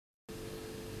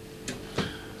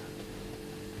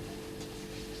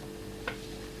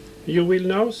You will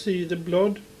now see the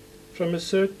blood from a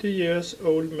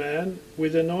 30-year-old man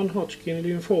with a non Hodgkin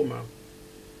lymphoma.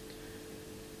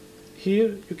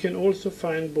 Here you can also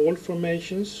find ball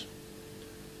formations.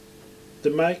 The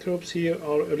microbes here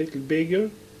are a little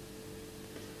bigger,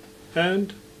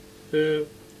 and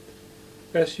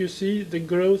as you see, the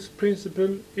growth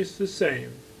principle is the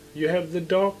same. You have the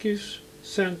darkish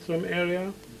centrum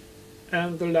area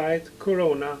and the light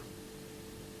corona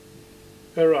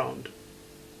around.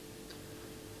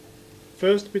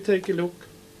 First we take a look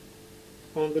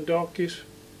on the darkish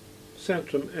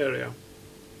centrum area.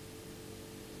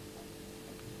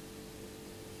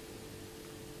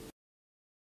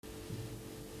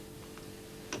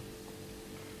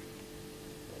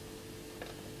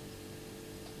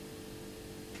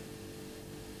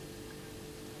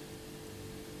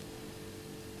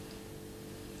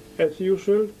 As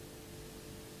usual,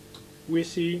 we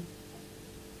see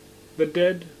the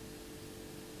dead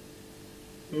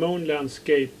moon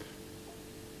landscape.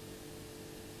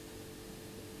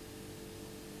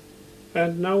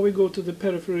 And now we go to the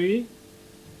periphery,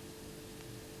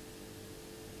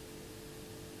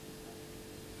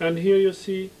 and here you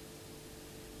see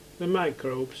the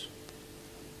microbes.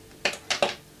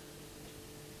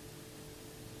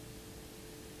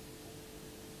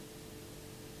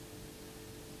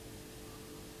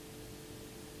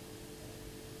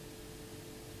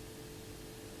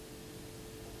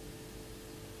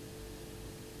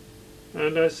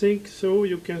 And I think so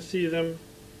you can see them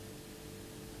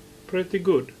pretty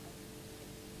good.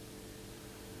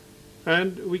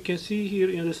 And we can see here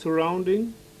in the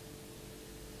surrounding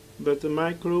that the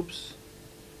microbes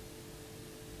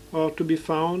are to be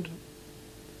found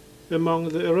among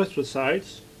the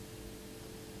erythrocytes.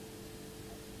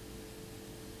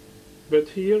 But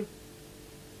here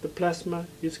the plasma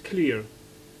is clear.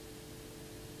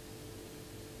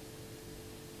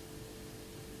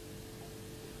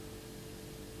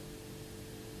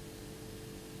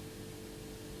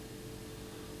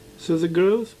 So the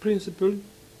growth principle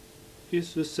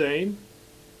is the same.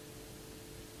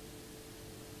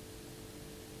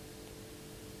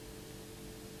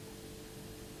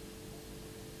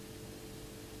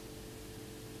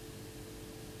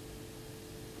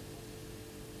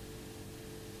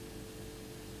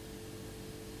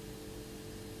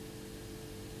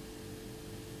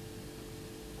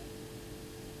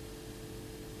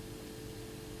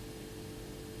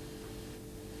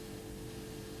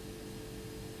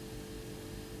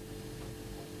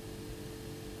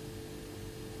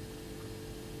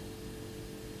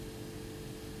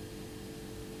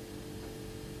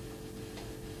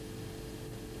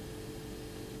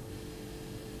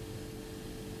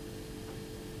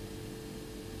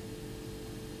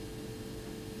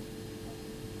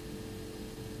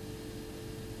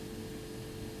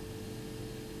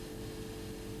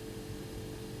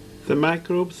 The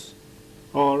microbes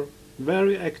are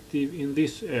very active in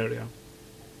this area,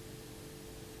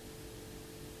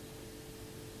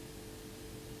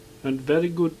 and very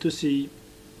good to see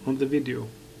on the video.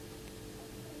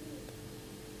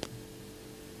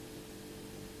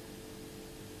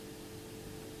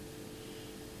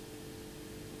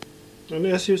 And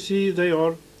as you see, they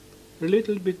are a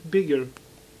little bit bigger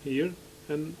here,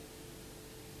 and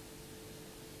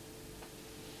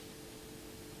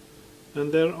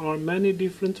there are many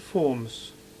different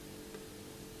forms,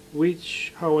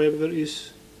 which however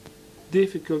is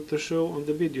difficult to show on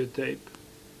the videotape.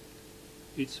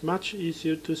 It's much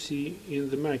easier to see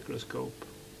in the microscope.